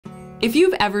If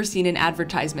you've ever seen an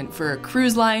advertisement for a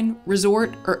cruise line,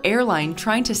 resort, or airline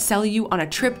trying to sell you on a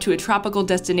trip to a tropical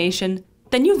destination,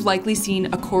 then you've likely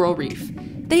seen a coral reef.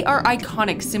 They are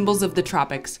iconic symbols of the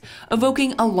tropics,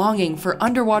 evoking a longing for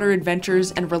underwater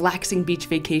adventures and relaxing beach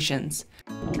vacations.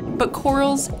 But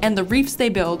corals and the reefs they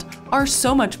build are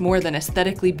so much more than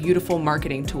aesthetically beautiful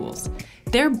marketing tools.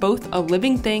 They're both a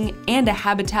living thing and a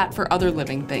habitat for other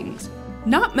living things.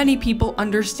 Not many people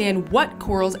understand what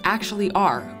corals actually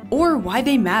are, or why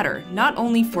they matter, not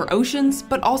only for oceans,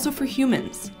 but also for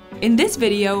humans. In this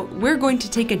video, we're going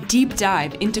to take a deep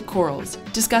dive into corals,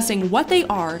 discussing what they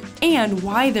are and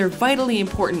why they're vitally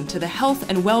important to the health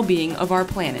and well-being of our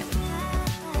planet.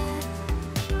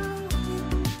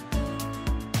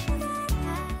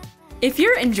 If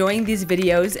you're enjoying these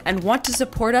videos and want to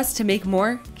support us to make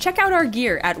more, check out our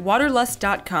gear at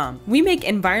waterlust.com. We make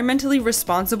environmentally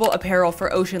responsible apparel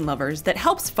for ocean lovers that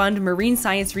helps fund marine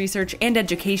science research and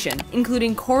education,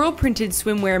 including coral-printed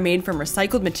swimwear made from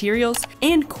recycled materials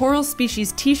and coral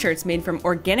species t-shirts made from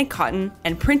organic cotton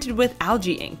and printed with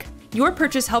algae ink. Your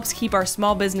purchase helps keep our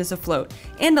small business afloat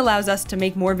and allows us to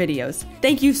make more videos.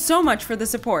 Thank you so much for the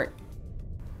support.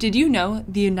 Did you know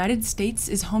the United States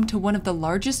is home to one of the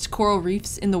largest coral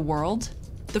reefs in the world?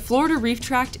 The Florida Reef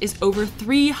Tract is over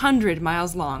 300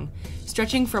 miles long,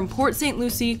 stretching from Port St.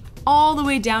 Lucie all the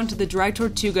way down to the Dry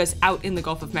Tortugas out in the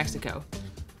Gulf of Mexico.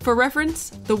 For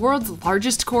reference, the world's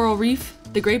largest coral reef,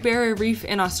 the Great Barrier Reef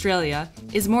in Australia,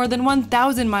 is more than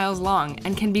 1,000 miles long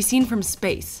and can be seen from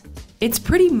space. It's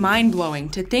pretty mind-blowing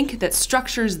to think that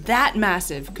structures that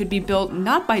massive could be built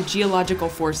not by geological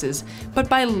forces, but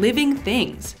by living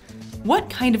things. What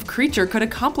kind of creature could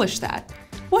accomplish that?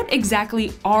 What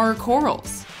exactly are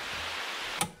corals?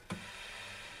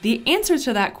 The answer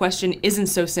to that question isn't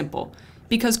so simple,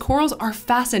 because corals are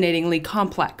fascinatingly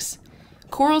complex.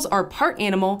 Corals are part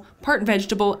animal, part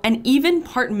vegetable, and even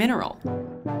part mineral.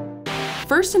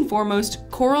 First and foremost,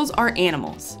 corals are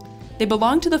animals. They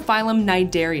belong to the phylum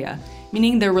Cnidaria,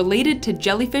 meaning they're related to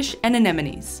jellyfish and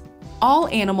anemones. All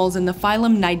animals in the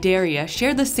phylum Cnidaria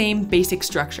share the same basic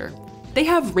structure. They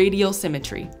have radial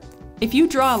symmetry. If you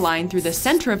draw a line through the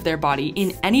center of their body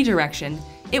in any direction,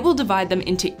 it will divide them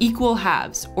into equal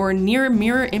halves, or near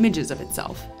mirror images of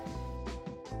itself.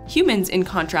 Humans, in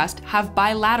contrast, have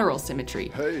bilateral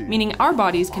symmetry, meaning our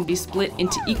bodies can be split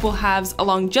into equal halves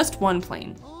along just one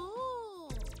plane.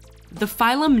 The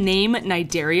phylum name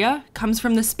Cnidaria comes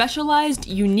from the specialized,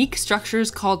 unique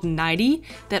structures called cnidae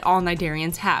that all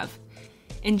cnidarians have.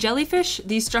 In jellyfish,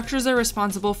 these structures are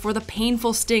responsible for the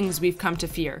painful stings we've come to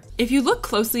fear. If you look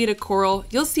closely at a coral,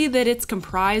 you'll see that it's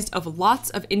comprised of lots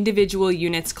of individual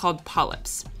units called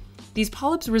polyps. These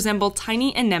polyps resemble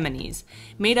tiny anemones,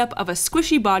 made up of a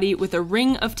squishy body with a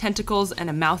ring of tentacles and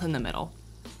a mouth in the middle.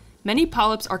 Many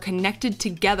polyps are connected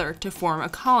together to form a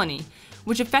colony,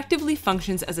 which effectively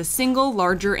functions as a single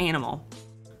larger animal.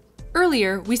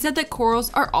 Earlier, we said that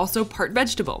corals are also part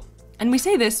vegetable, and we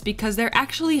say this because they're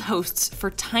actually hosts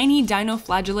for tiny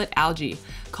dinoflagellate algae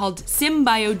called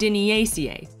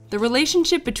Symbiodiniaceae. The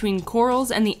relationship between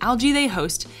corals and the algae they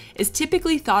host is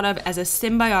typically thought of as a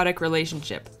symbiotic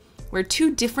relationship, where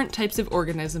two different types of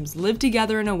organisms live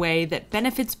together in a way that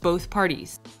benefits both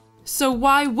parties. So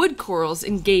why would corals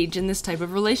engage in this type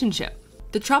of relationship?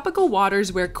 The tropical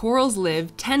waters where corals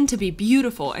live tend to be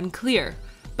beautiful and clear,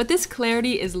 but this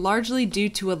clarity is largely due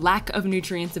to a lack of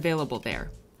nutrients available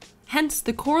there. Hence,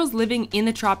 the corals living in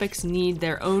the tropics need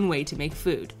their own way to make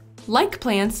food. Like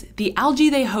plants, the algae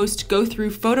they host go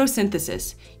through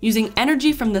photosynthesis, using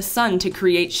energy from the sun to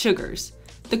create sugars.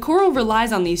 The coral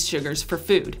relies on these sugars for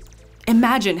food.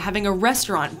 Imagine having a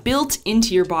restaurant built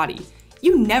into your body.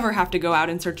 You never have to go out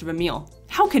in search of a meal.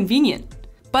 How convenient!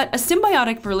 But a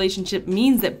symbiotic relationship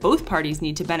means that both parties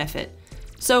need to benefit.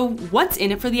 So what's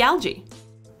in it for the algae?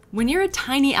 When you're a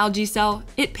tiny algae cell,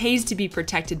 it pays to be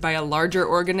protected by a larger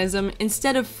organism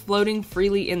instead of floating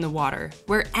freely in the water,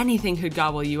 where anything could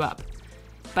gobble you up.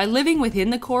 By living within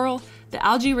the coral, the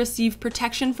algae receive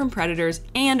protection from predators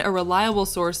and a reliable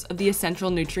source of the essential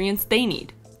nutrients they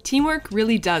need. Teamwork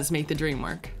really does make the dream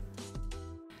work.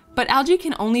 But algae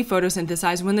can only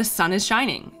photosynthesize when the sun is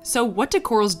shining. So what do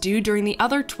corals do during the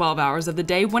other 12 hours of the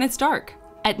day when it's dark?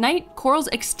 At night, corals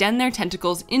extend their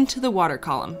tentacles into the water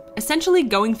column, essentially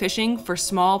going fishing for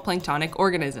small planktonic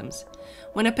organisms.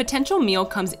 When a potential meal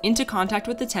comes into contact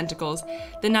with the tentacles,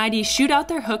 the cnidae shoot out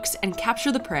their hooks and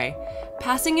capture the prey,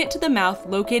 passing it to the mouth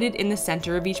located in the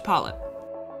center of each polyp.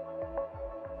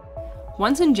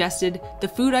 Once ingested, the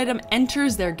food item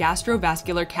enters their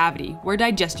gastrovascular cavity, where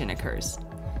digestion occurs.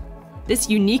 This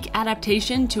unique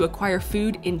adaptation to acquire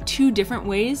food in two different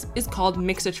ways is called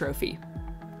mixotrophy.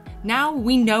 Now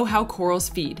we know how corals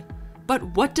feed, but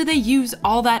what do they use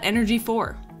all that energy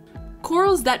for?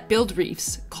 Corals that build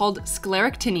reefs, called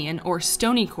scleractinian or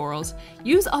stony corals,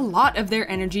 use a lot of their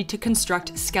energy to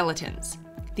construct skeletons.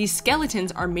 These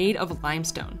skeletons are made of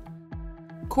limestone.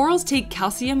 Corals take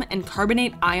calcium and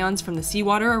carbonate ions from the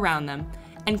seawater around them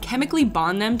and chemically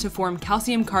bond them to form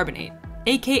calcium carbonate,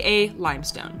 aka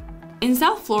limestone. In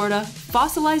South Florida,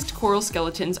 fossilized coral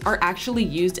skeletons are actually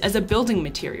used as a building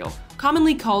material,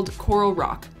 commonly called coral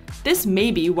rock. This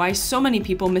may be why so many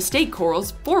people mistake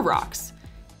corals for rocks.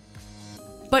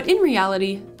 But in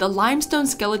reality, the limestone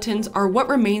skeletons are what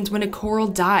remains when a coral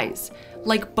dies,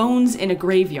 like bones in a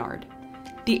graveyard.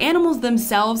 The animals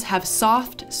themselves have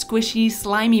soft, squishy,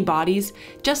 slimy bodies,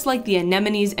 just like the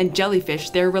anemones and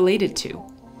jellyfish they're related to.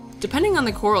 Depending on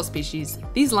the coral species,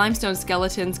 these limestone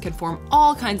skeletons can form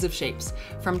all kinds of shapes,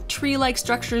 from tree-like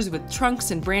structures with trunks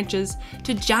and branches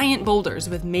to giant boulders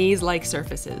with maze-like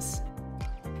surfaces.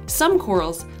 Some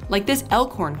corals, like this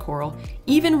elkhorn coral,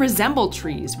 even resemble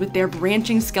trees with their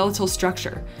branching skeletal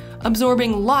structure,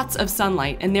 absorbing lots of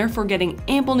sunlight and therefore getting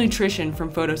ample nutrition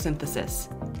from photosynthesis.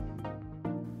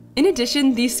 In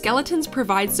addition, these skeletons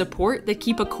provide support that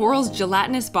keep a coral's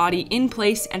gelatinous body in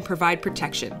place and provide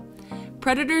protection.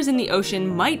 Predators in the ocean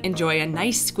might enjoy a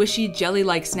nice squishy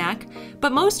jelly-like snack,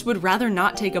 but most would rather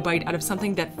not take a bite out of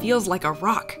something that feels like a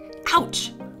rock.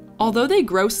 Ouch! Although they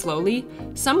grow slowly,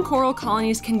 some coral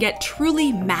colonies can get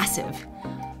truly massive.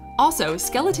 Also,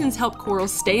 skeletons help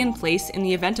corals stay in place in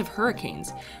the event of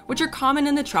hurricanes, which are common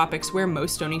in the tropics where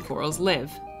most stony corals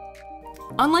live.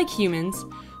 Unlike humans,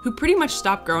 who pretty much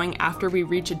stop growing after we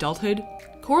reach adulthood,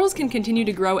 corals can continue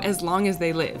to grow as long as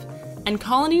they live, and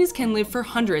colonies can live for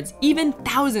hundreds, even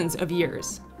thousands of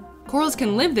years. Corals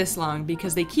can live this long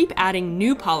because they keep adding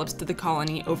new polyps to the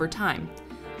colony over time.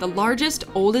 The largest,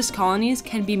 oldest colonies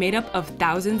can be made up of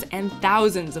thousands and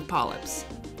thousands of polyps.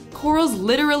 Corals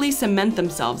literally cement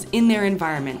themselves in their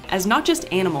environment as not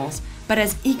just animals, but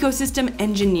as ecosystem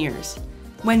engineers.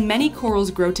 When many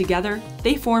corals grow together,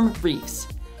 they form reefs.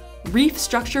 Reef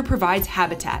structure provides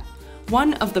habitat,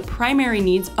 one of the primary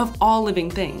needs of all living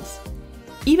things.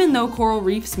 Even though coral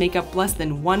reefs make up less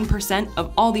than 1%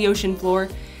 of all the ocean floor,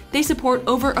 they support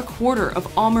over a quarter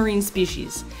of all marine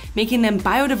species, making them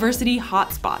biodiversity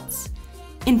hotspots.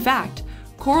 In fact,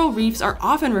 coral reefs are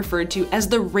often referred to as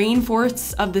the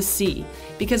rainforests of the sea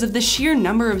because of the sheer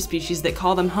number of species that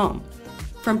call them home.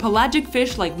 From pelagic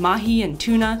fish like mahi and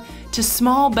tuna, to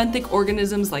small benthic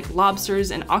organisms like lobsters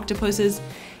and octopuses,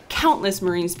 countless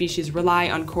marine species rely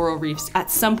on coral reefs at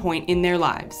some point in their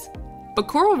lives. But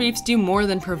coral reefs do more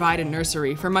than provide a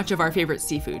nursery for much of our favorite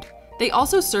seafood. They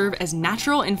also serve as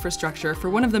natural infrastructure for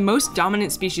one of the most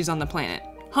dominant species on the planet,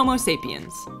 Homo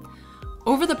sapiens.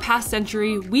 Over the past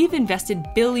century, we've invested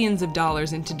billions of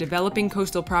dollars into developing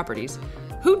coastal properties.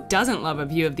 Who doesn't love a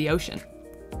view of the ocean?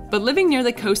 But living near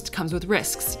the coast comes with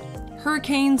risks: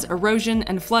 hurricanes, erosion,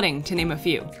 and flooding, to name a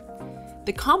few.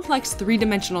 The complex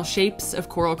three-dimensional shapes of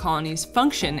coral colonies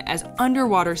function as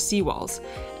underwater seawalls,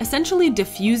 essentially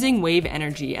diffusing wave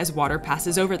energy as water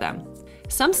passes over them.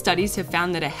 Some studies have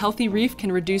found that a healthy reef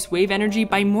can reduce wave energy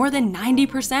by more than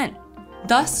 90%.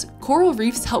 Thus, coral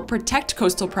reefs help protect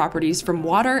coastal properties from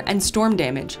water and storm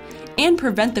damage, and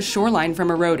prevent the shoreline from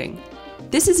eroding.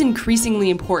 This is increasingly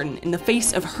important in the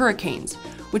face of hurricanes,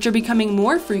 which are becoming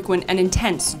more frequent and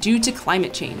intense due to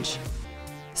climate change.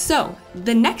 So,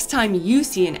 the next time you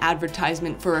see an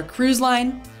advertisement for a cruise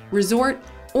line, resort,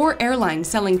 or airline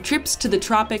selling trips to the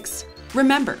tropics,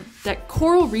 remember that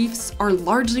coral reefs are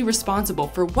largely responsible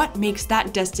for what makes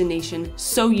that destination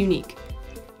so unique.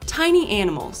 Tiny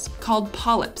animals, called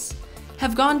polyps,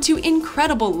 have gone to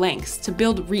incredible lengths to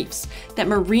build reefs that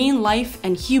marine life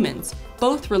and humans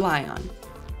both rely on.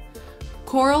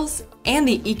 Corals and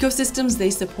the ecosystems they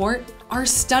support are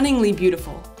stunningly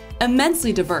beautiful,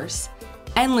 immensely diverse,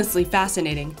 endlessly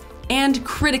fascinating, and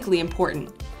critically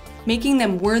important, making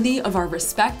them worthy of our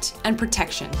respect and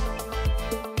protection.